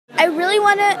I really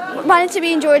want it to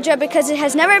be in Georgia because it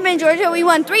has never been in Georgia. We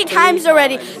won 3 times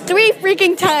already. 3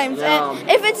 freaking times. Yeah. And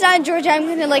if it's not in Georgia, I'm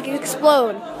gonna like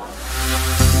explode.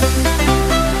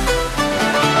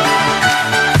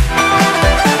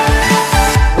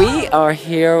 We are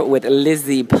here with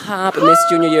Lizi Pop, Miss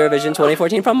Junior Eurovision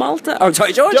 2014 from Malta. Oh,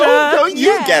 sorry, Georgia. Don't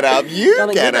you get up. You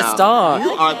Darling, get you're up. the star. You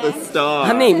are the star.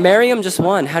 Honey, Mariam just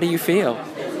won. How do you feel?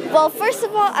 Well, first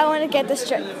of all, I want to get this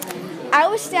straight. I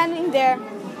was standing there.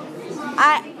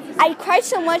 I cried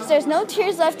so much, there's no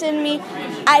tears left in me.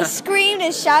 I screamed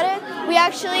and shouted. We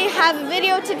actually have a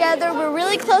video together. We're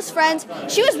really close friends.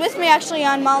 She was with me actually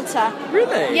on Malta.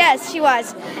 Really? Yes, she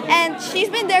was. And she's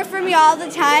been there for me all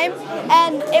the time.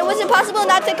 And it was impossible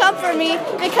not to come for me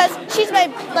because she's my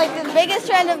the biggest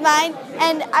friend of mine.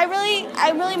 And I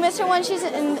really miss her when she's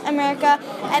in America.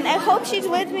 And I hope she's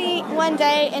with me one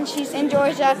day and she's in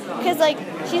Georgia because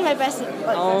she's my best.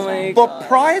 Oh my God. But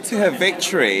prior to her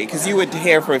victory, because you were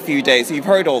here for a few days, so you've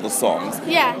heard all the songs.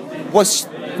 Yeah.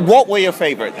 What were your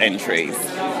favorite entries?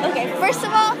 Okay, first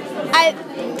of all,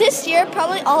 this year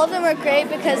probably all of them were great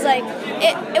because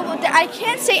I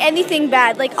can't say anything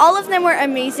bad. Like all of them were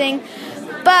amazing,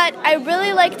 but I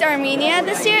really liked Armenia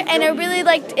this year, and I really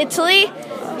liked Italy.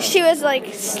 She was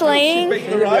slaying.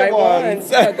 The right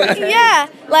ones. Yeah,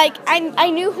 I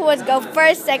knew who was go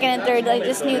first, second, and third. I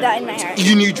just knew that in my heart.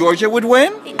 You knew Georgia would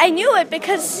win? I knew it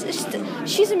because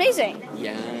she's amazing.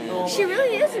 Yeah. She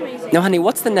really is amazing. Now, honey,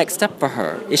 what's the next step for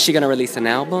her? Is she going to release an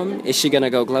album? Is she going to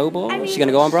go global? Is she going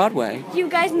to go on Broadway? You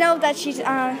guys know that she's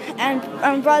on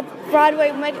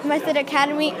Broadway Method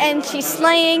Academy, and she's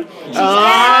slaying. She's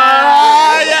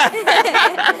yeah.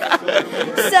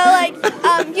 So,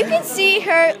 you can see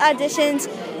her auditions.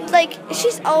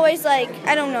 She's always I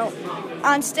don't know,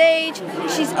 on stage.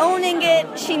 She's owning it.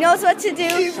 She knows what to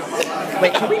do.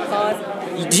 Wait, can we pause?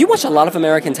 Do you watch a lot of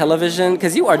American television?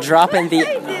 Because you are dropping the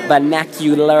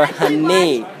vernacular,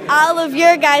 honey. All of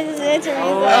your guys' interviews.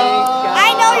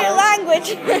 I know your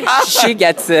language. She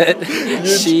gets it.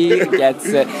 She gets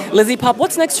it. Lizi Pop,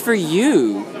 what's next for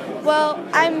you? Well,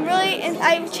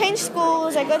 I've changed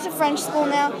schools. I go to French school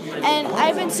now, and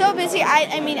I've been so busy.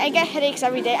 I get headaches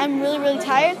every day. I'm really, really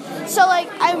tired. So,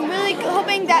 I'm really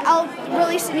hoping that I'll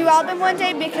release a new album one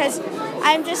day because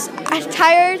I'm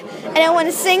tired and I want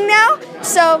to sing now.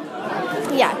 So,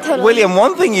 yeah, totally. William,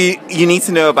 one thing you need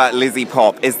to know about Lizi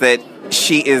Pop is that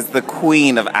she is the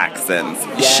queen of accents.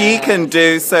 Yes. She can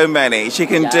do so many. She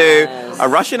can do a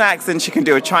Russian accent. She can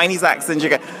do a Chinese accent.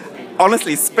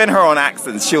 Honestly, spin her on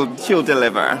accents. She'll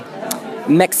deliver.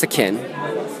 Mexican.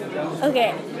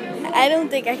 Okay, I don't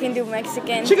think I can do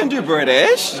Mexican. She can do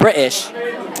British. British.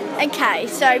 Okay,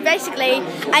 so basically,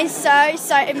 I'm so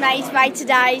amazed by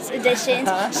today's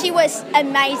auditions. She was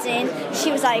amazing.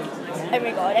 She was oh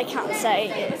my God, I can't say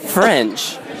it.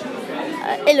 French.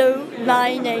 Hello,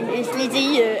 my name is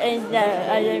Lizi, and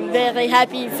I am very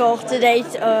happy for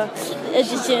today's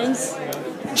auditions.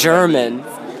 German.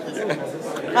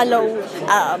 Hello,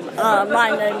 my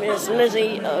name is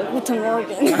Lizi. Guten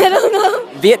Morgen. I don't know.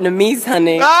 Vietnamese,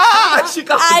 honey.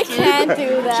 I can't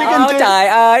do that. She can do.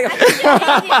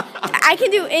 I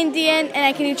can do Indian and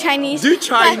I can do Chinese. Do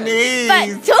Chinese.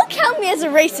 But don't count me as a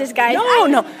racist, guys.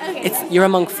 No. Okay. You're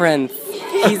among friends.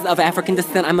 He's of African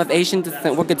descent. I'm of Asian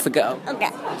descent. We're good to go.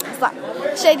 Okay. So,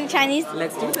 should I do Chinese?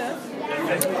 Let's do that.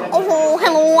 Oh,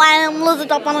 hello, I'm Lizi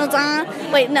Pop.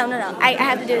 Wait, no. I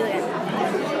have to do it again.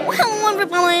 Hello,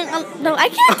 everybody. No, I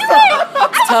can't do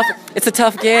it. It's a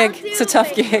tough gig. It's a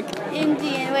tough gig.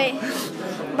 Indian, wait.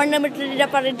 My name is Lizi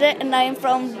Pop, and I am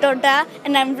from Doda,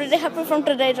 and I'm really happy from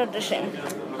today's audition.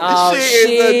 Oh,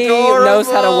 She is she knows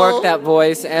how to adorable. work that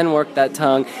voice and work that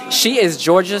tongue. She is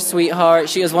Georgia's sweetheart.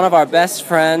 She is one of our best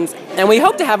friends, and we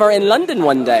hope to have her in London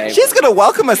one day. She's going to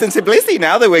welcome us in Tbilisi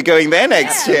now that we're going there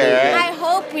next year. I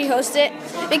hope we host it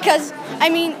because, I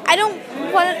don't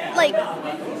want to,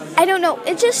 I don't know.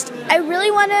 I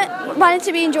really want it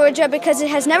to be in Georgia because it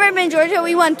has never been in Georgia.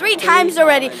 We won 3 times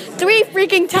already. 3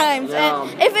 freaking times. Yeah.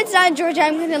 And if it's not in Georgia,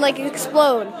 I'm going to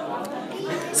explode.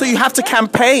 So you have to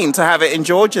campaign to have it in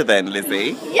Georgia then,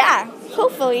 Lizi. Yeah,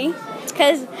 hopefully.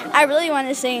 Because I really want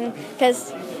to sing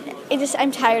because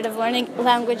I'm tired of learning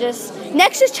languages.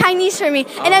 Next is Chinese for me.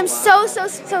 And I'm so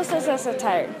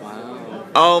tired.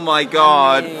 Oh my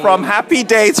God. From happy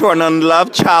day to an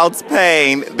unloved child's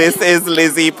pain, this is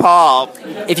Lizi Pop.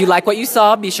 If you like what you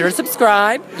saw, be sure to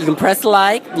subscribe. You can press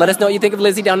like. Let us know what you think of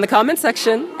Lizi down in the comment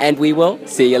section. And we will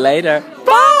see you later.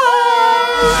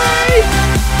 Bye!